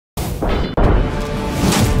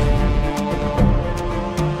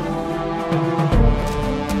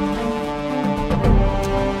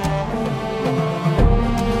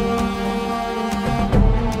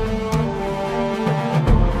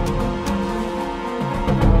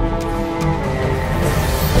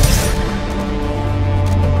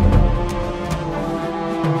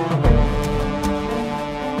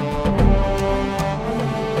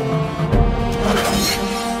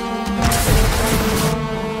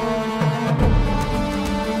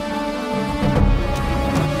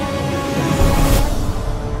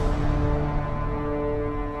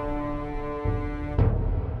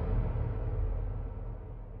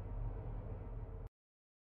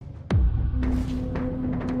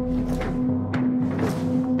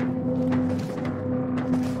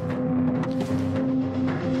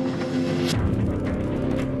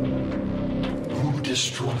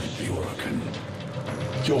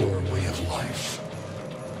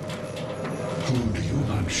clue do you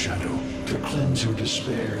hunt, Shadow, to cleanse your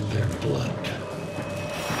despair in their blood?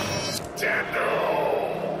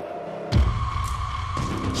 Tenno!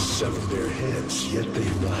 Sever their heads, yet they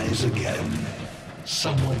rise again.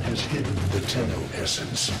 Someone has hidden the Tenno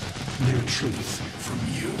essence, their truth from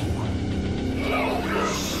you.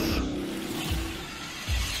 Lotus!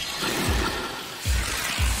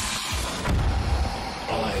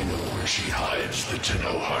 I know where she hides the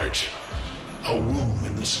Tenno heart. A room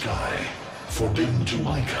in the sky, forbidden to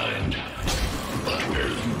my kind, but where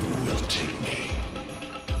you will take me.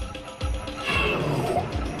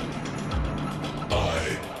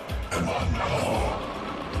 I am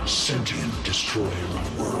Hanhao, sentient destroyer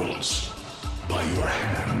of worlds. By your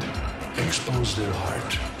hand, expose their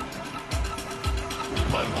heart.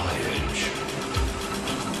 By my edge,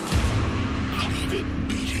 leave it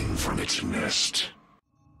beating from its nest.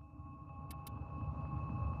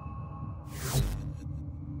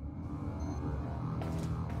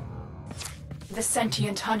 The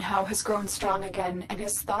sentient Hanhao has grown strong again, and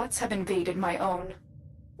his thoughts have invaded my own.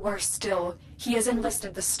 Worse still, he has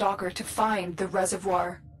enlisted the Stalker to find the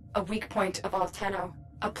reservoir, a weak point of all Tenno,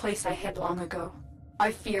 a place I hid long ago.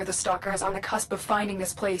 I fear the Stalker is on the cusp of finding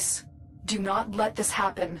this place. Do not let this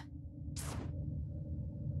happen.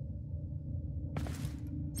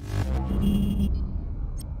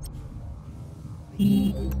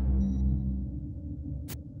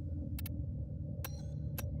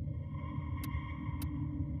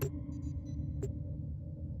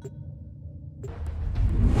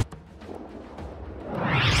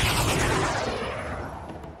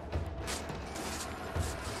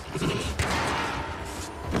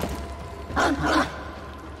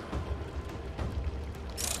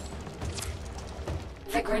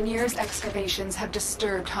 The Grenier's excavations have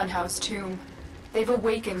disturbed Hanhao's tomb. They've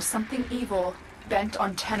awakened something evil, bent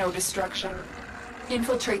on Tenno destruction.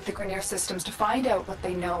 Infiltrate the Grenier systems to find out what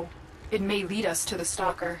they know. It may lead us to the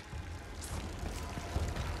Stalker.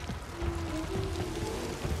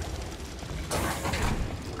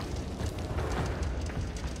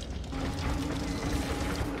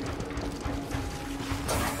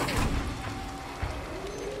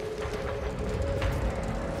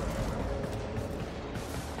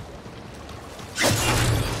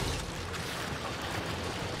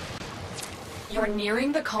 You're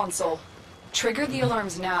nearing the console. Trigger the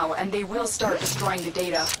alarms now, and they will start destroying the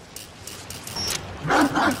data.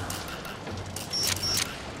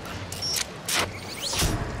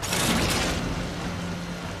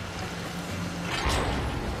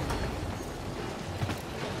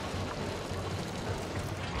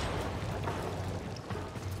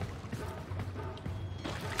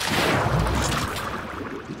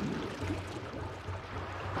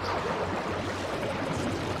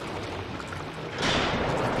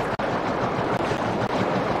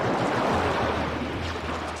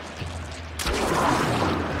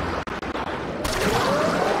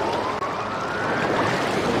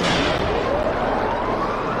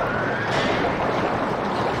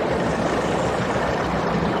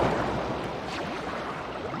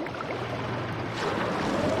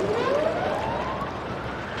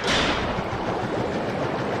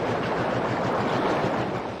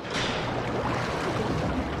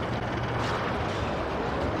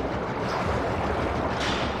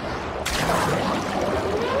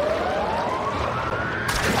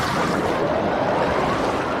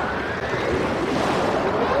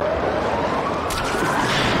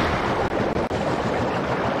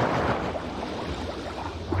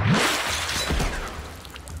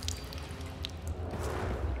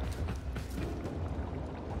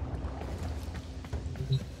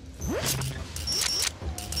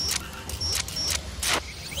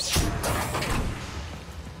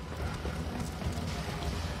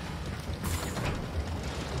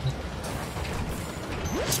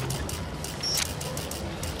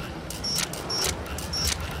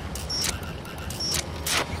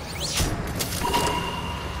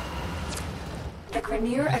 The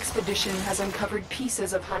Grenier expedition has uncovered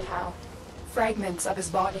pieces of Hanhao, fragments of his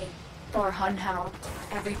body. For Hanhao,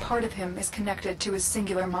 every part of him is connected to his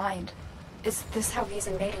singular mind. Is this how he's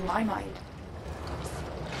invading my mind?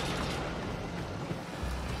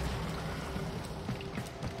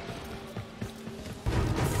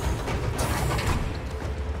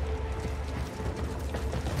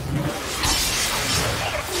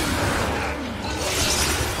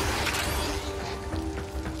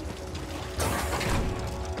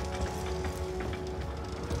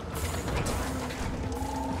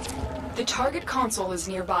 The target console is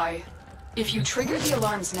nearby. If you trigger the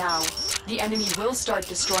alarms now, the enemy will start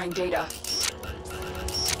destroying data.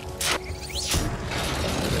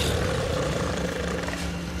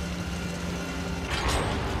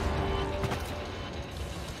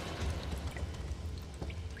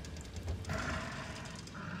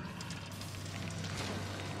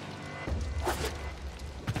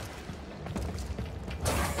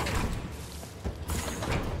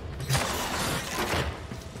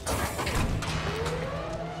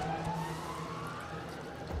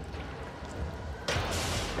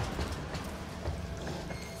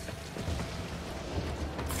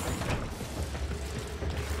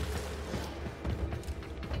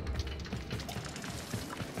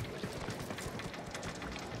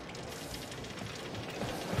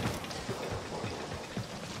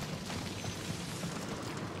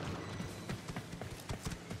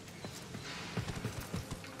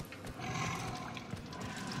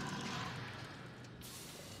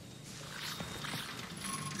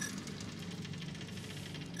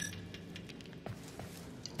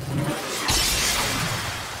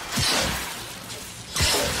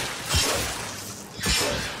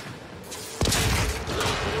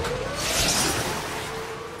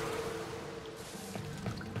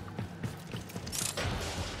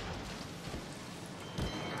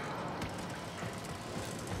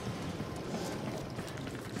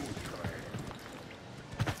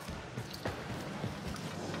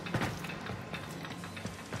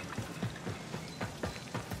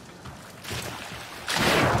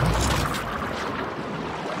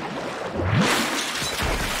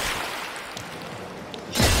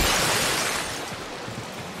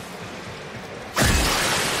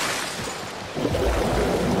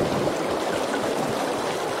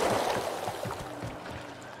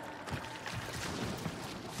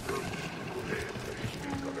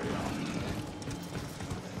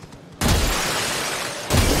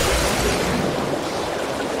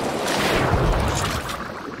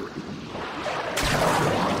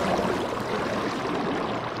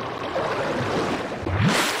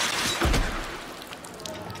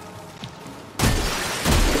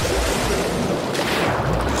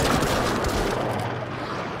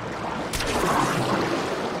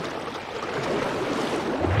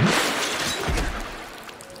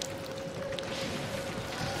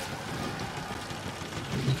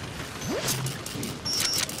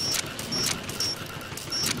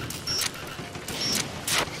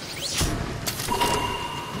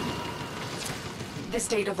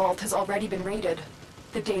 data vault has already been raided.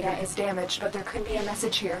 The data is damaged, but there could be a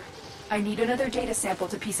message here. I need another data sample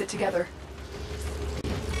to piece it together.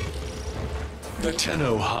 The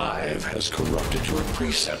Tenno hive has corrupted your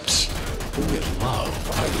precepts. With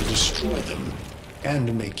love, I will destroy them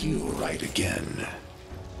and make you right again.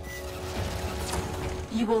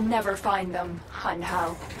 You will never find them, Hun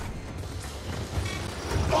Hao.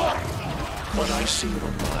 But I see your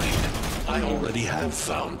mind. I already have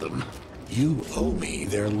found them. You owe me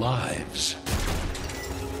their lives.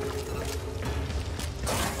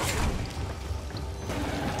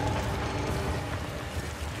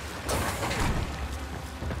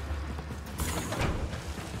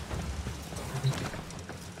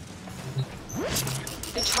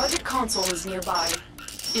 The target console is nearby.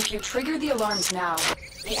 If you trigger the alarms now,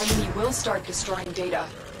 the enemy will start destroying data.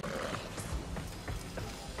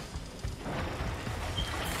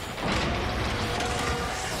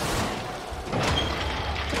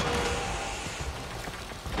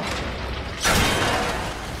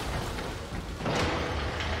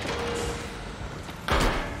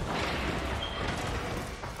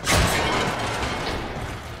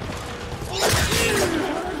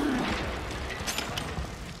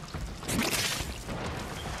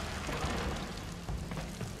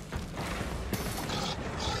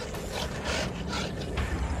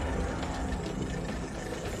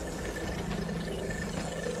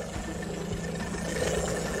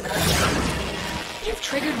 You've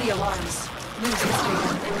triggered the alarms. Lose this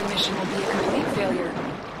data, and the mission will be a complete failure.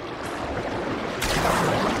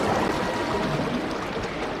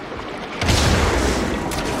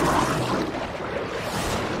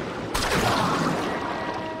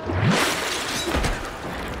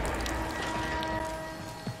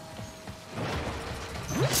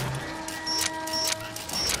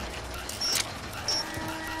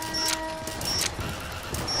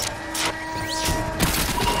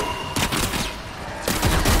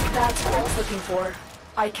 That's what I was looking for.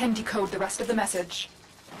 I can decode the rest of the message.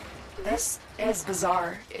 This is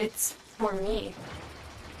bizarre. It's for me.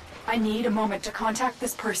 I need a moment to contact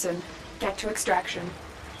this person, get to extraction.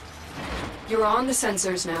 You're on the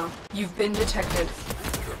sensors now. You've been detected.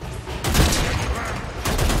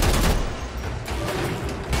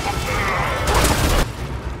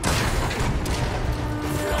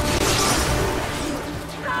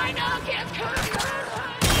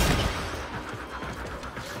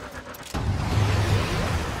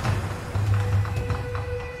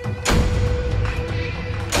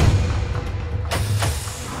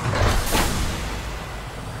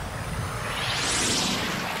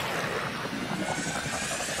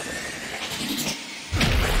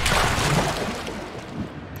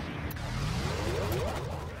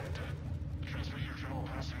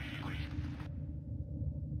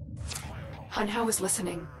 Hun Hao is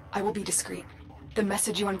listening. I will be discreet. The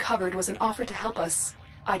message you uncovered was an offer to help us.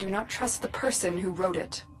 I do not trust the person who wrote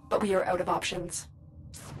it, but we are out of options.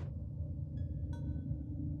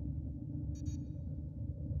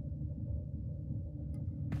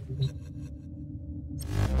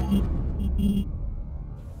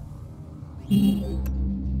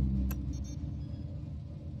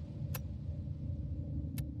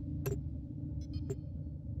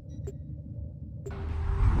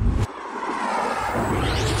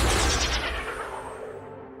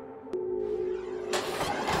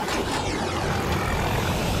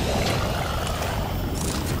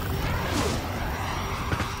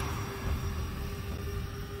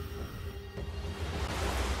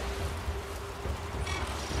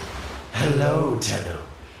 Hello, Tenno.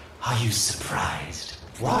 Are you surprised?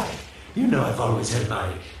 Why? You know I've always had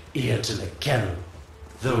my ear to the kennel.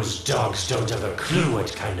 Those dogs don't have a clue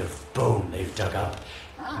what kind of bone they've dug up.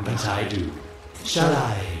 But I do. Shall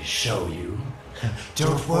I show you?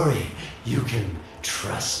 Don't worry. You can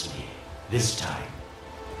trust me. This time.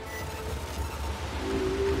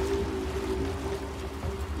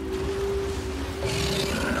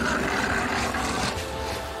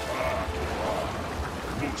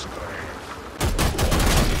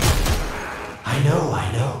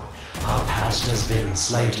 I know. Our past has been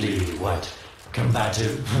slightly,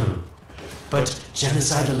 combative? But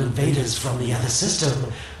genocidal invaders from the other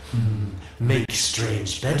system make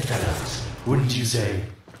strange bedfellows, wouldn't you say?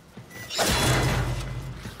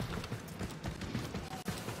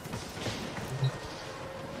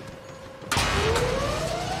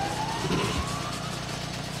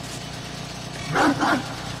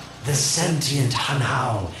 The sentient Hun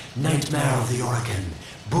Hao, nightmare of the Oregon,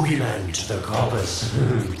 boogeyman to the coppers.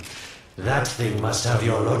 That thing must have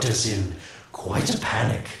your Lotus in quite a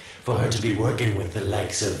panic for her to be working with the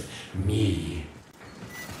likes of me.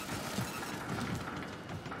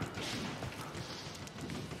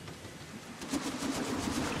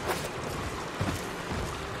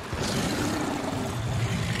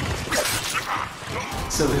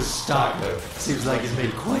 So this stalker seems like he's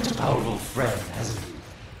made quite a powerful friend, hasn't he?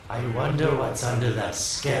 I wonder what's under that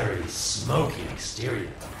scary, smoky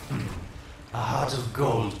exterior. A heart of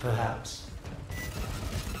gold, perhaps?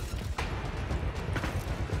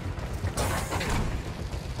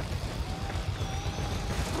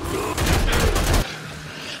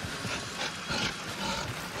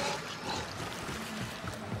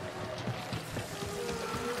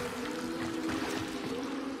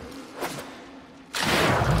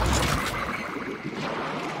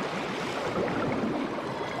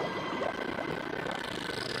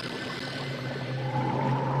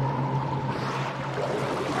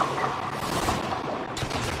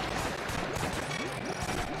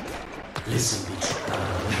 Listen,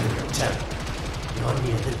 Tenno, you're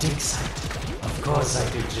near the dig site. Of course I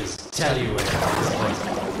could just tell you where it is, but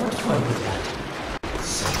what fun would that be?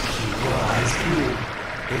 So keep your eyes peeled,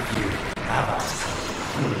 if you have eyes.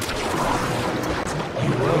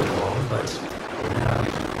 You were warm, but now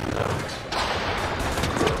you don't.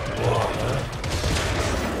 Warmer?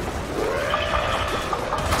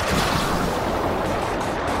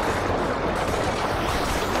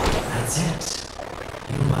 That's it.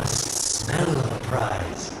 You must smell the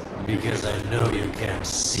prize, because I know you can't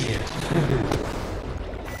see it.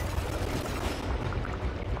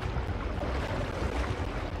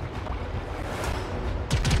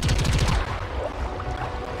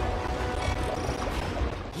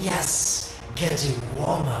 Yes, getting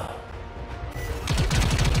warmer.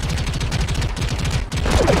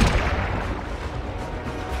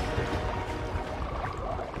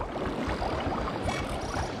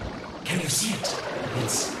 Can you see it?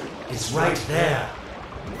 It's right there.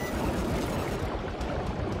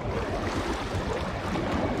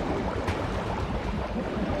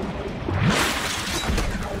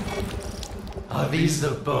 Are these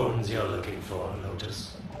the bones you're looking for,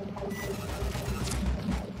 Lotus?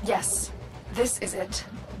 Yes, this is it.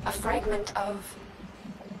 A fragment of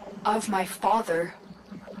my father,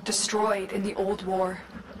 destroyed in the old war.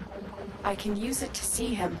 I can use it to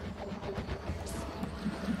see him.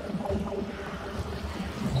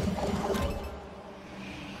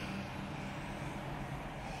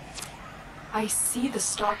 I see the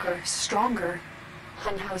stalker stronger,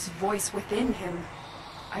 Hunhow's voice within him.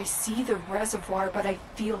 I see the reservoir, but I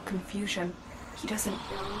feel confusion. He doesn't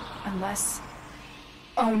know unless...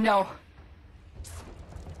 Oh no.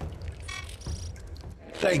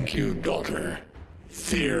 Thank you, daughter.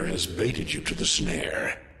 Fear has baited you to the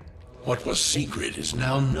snare. What was secret is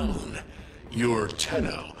now known. Your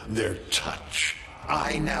Tenno, their touch.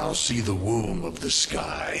 I now see the womb of the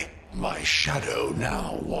sky. My shadow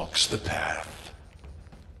now walks the path.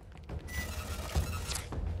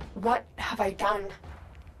 What have I done?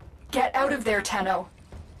 Get out of there, Tenno.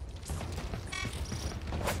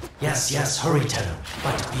 Yes, hurry, Tenno.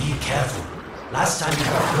 But be careful. Last time you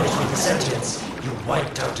got close with the sentience, you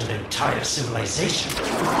wiped out an entire civilization.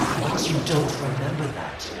 But you don't remember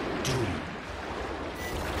that, do you?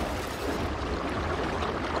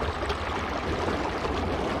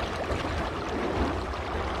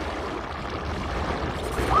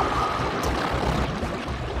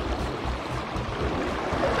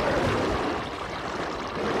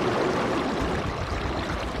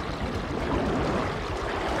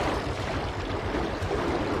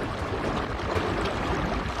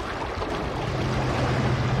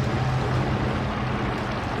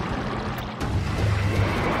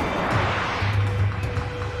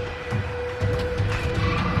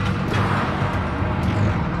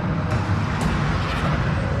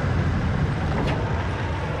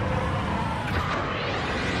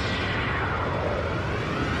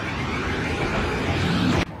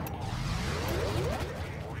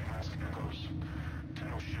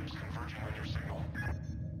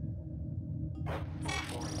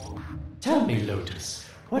 Tell me, Lotus,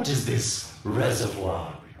 what is this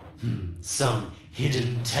reservoir? Some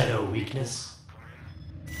hidden Tenno weakness?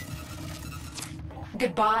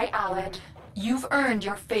 Goodbye, Aled. You've earned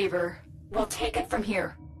your favor. We'll take it from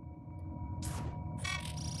here.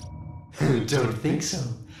 Don't think so.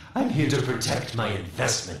 I'm here to protect my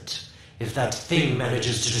investment. If that thing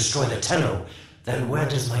manages to destroy the Tenno, then where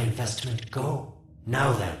does my investment go?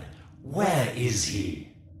 Now then, where is he?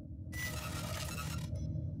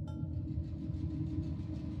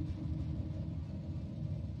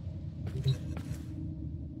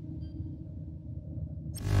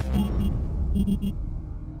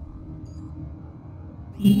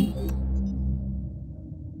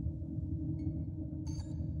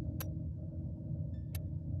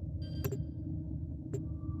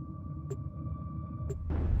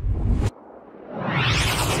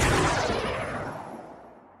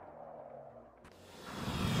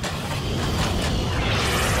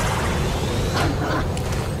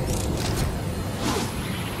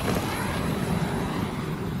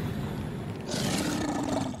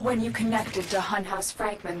 When you connected to Hunhow's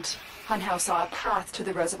fragment, Hunhow saw a path to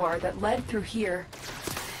the reservoir that led through here.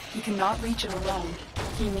 He cannot reach it alone.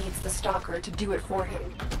 He needs the Stalker to do it for him.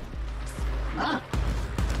 Ah.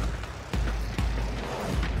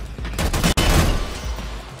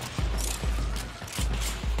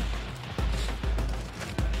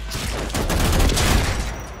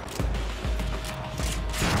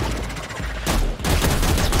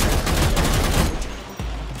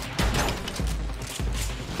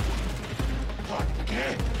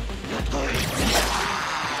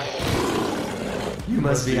 You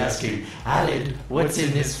must be asking, Alid, what's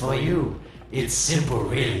in this for you? It's simple,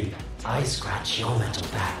 really. I scratch your metal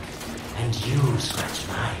back, and you scratch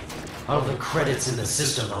mine. All the credits in the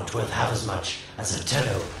system aren't worth half as much as a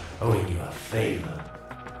Tenno owing you a favor.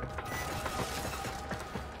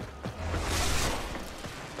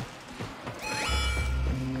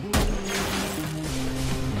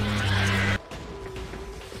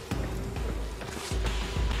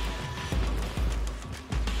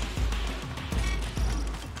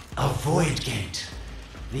 A void gate.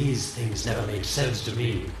 These things never made sense to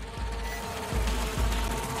me.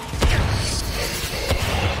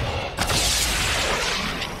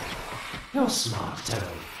 You're smart, Tenno.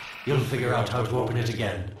 You'll figure out how to open it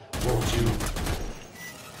again, won't you?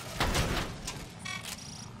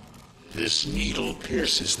 This needle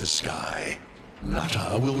pierces the sky.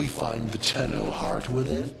 Nata, will we find the Tenno heart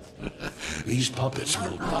within? These puppets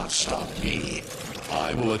will not stop me.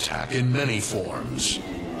 I will attack in many forms.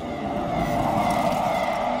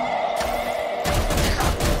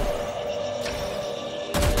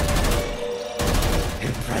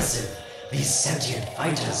 Impressive. These sentient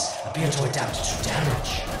fighters appear to adapt to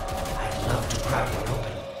damage. I'd love to crack one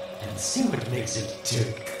open and see what makes it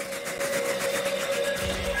tick.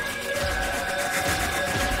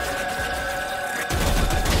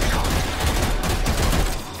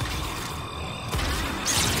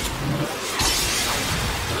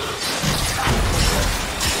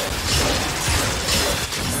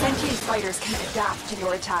 Sentient fighters can adapt to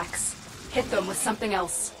your attacks. Hit them with something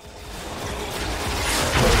else.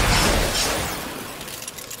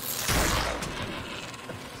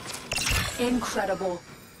 Incredible.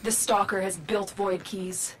 The Stalker has built void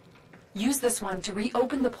keys. Use this one to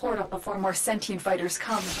reopen the portal before more sentient fighters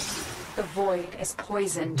come. The void is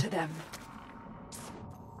poison to them.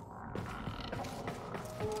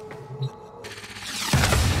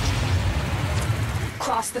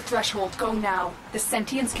 Cross the threshold. Go now. The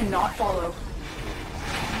sentients cannot follow.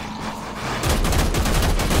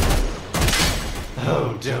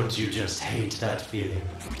 Oh, don't you just hate that feeling?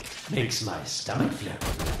 Makes my stomach flip.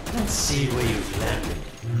 Let's see where you've landed.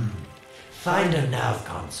 Find a nav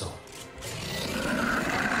console.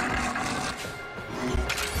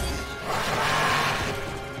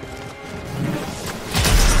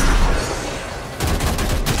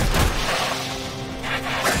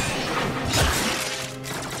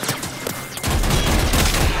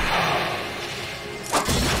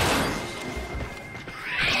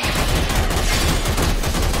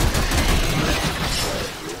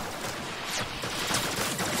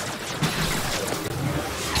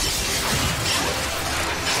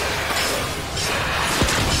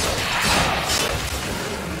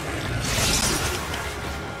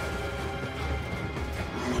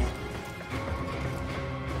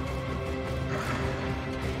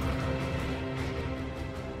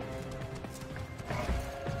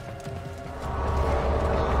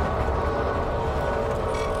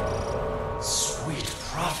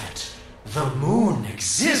 The moon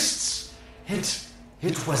exists!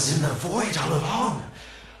 It was in the void all along.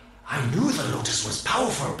 I knew the Lotus was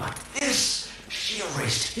powerful, but she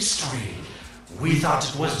erased history. We thought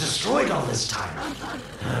it was destroyed all this time.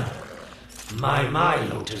 My,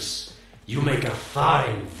 Lotus. You make a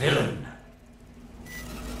fine villain.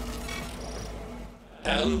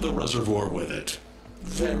 And the reservoir with it.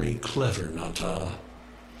 Very clever, Nata.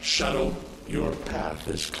 Shadow, your path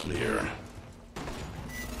is clear.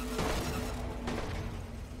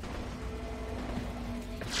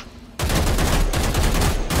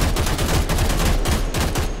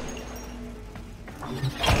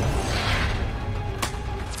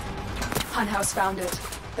 Hunhouse found it.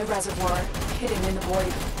 The reservoir, hidden in the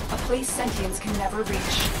void. A place sentients can never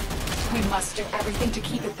reach. We must do everything to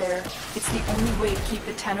keep it there. It's the only way to keep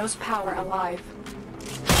the Tenno's power alive.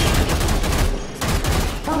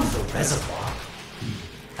 From the reservoir?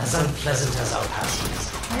 As unpleasant as our past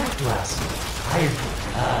is, I have to ask.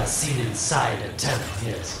 I've seen inside a Tenno,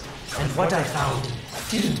 yes. And what I found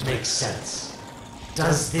didn't make sense.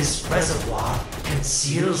 Does this reservoir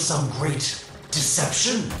conceal some great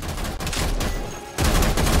deception?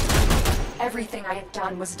 Everything I have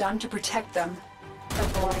done was done to protect them. The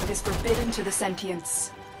void is forbidden to the sentients.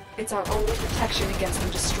 It's our only protection against them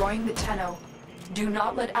destroying the Tenno. Do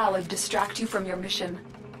not let Alad distract you from your mission.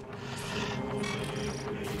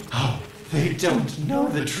 Oh, they don't know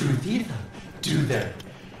the truth either, do they?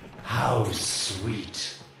 How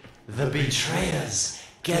sweet. The betrayers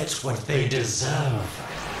get what they deserve.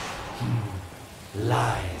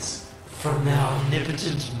 Lies from their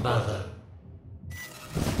omnipotent mother.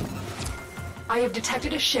 I have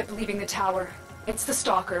detected a ship leaving the tower. It's the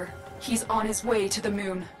Stalker. He's on his way to the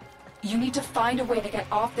moon. You need to find a way to get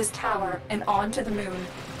off this tower and onto the moon.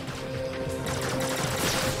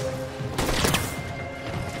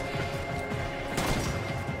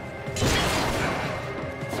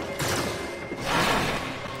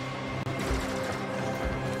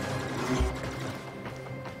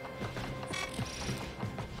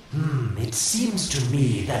 It seems to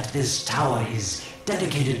me that this tower is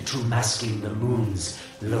dedicated to masking the moon's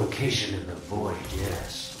location in the void,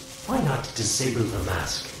 yes. Why not disable the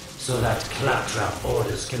mask so that claptrap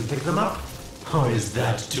orders can pick them up? Or is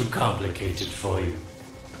that too complicated for you?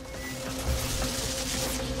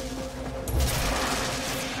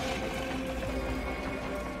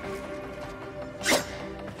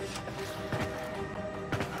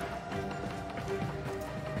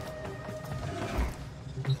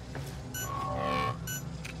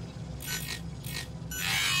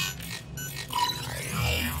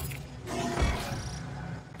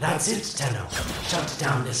 That's it, Tenno. Shut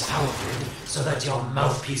down this power grid so that your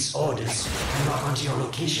mouthpiece orders can lock onto your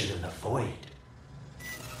location in the void.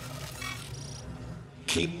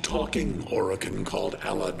 Keep talking, Orokin called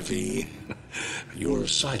Alad V. Your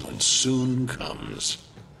silence soon comes.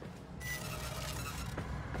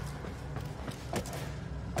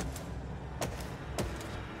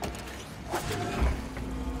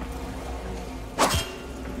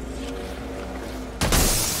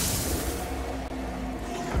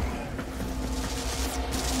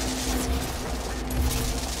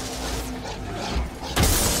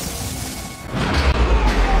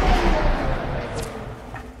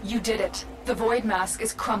 You did it. The void mask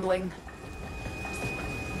is crumbling.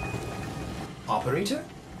 Operator?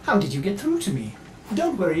 How did you get through to me?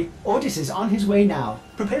 Don't worry, Ordis is on his way now,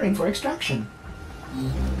 preparing for extraction.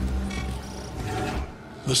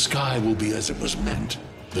 The sky will be as it was meant.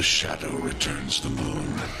 The shadow returns the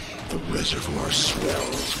moon. The reservoir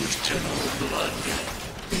swells with Tenno blood.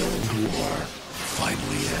 The old war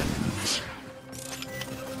finally ends.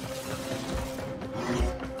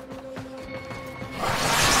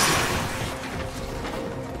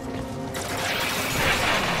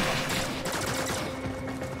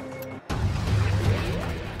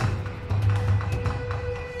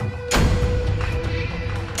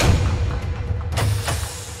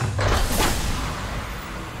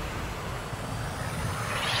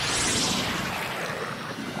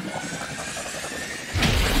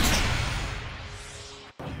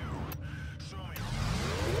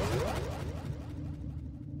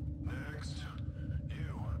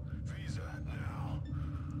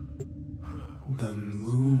 The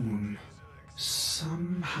moon.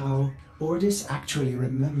 Somehow, Ordis actually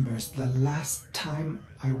remembers the last time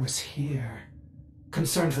I was here.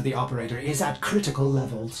 Concern for the operator is at critical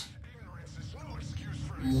levels.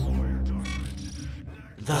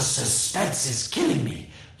 The suspense is killing me.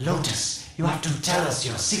 Lotus, you have to tell us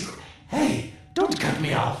your secret. Hey, don't cut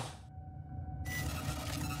me off.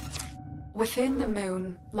 Within the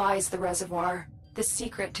moon lies the reservoir, the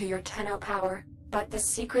secret to your Tenno power. But the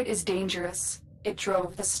secret is dangerous. It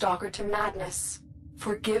drove the Stalker to madness.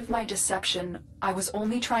 Forgive my deception. I was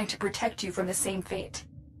only trying to protect you from the same fate.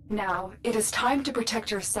 Now, it is time to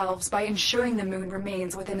protect yourselves by ensuring the moon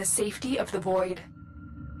remains within the safety of the void.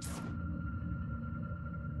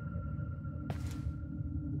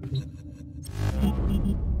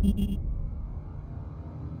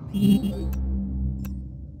 Thank you.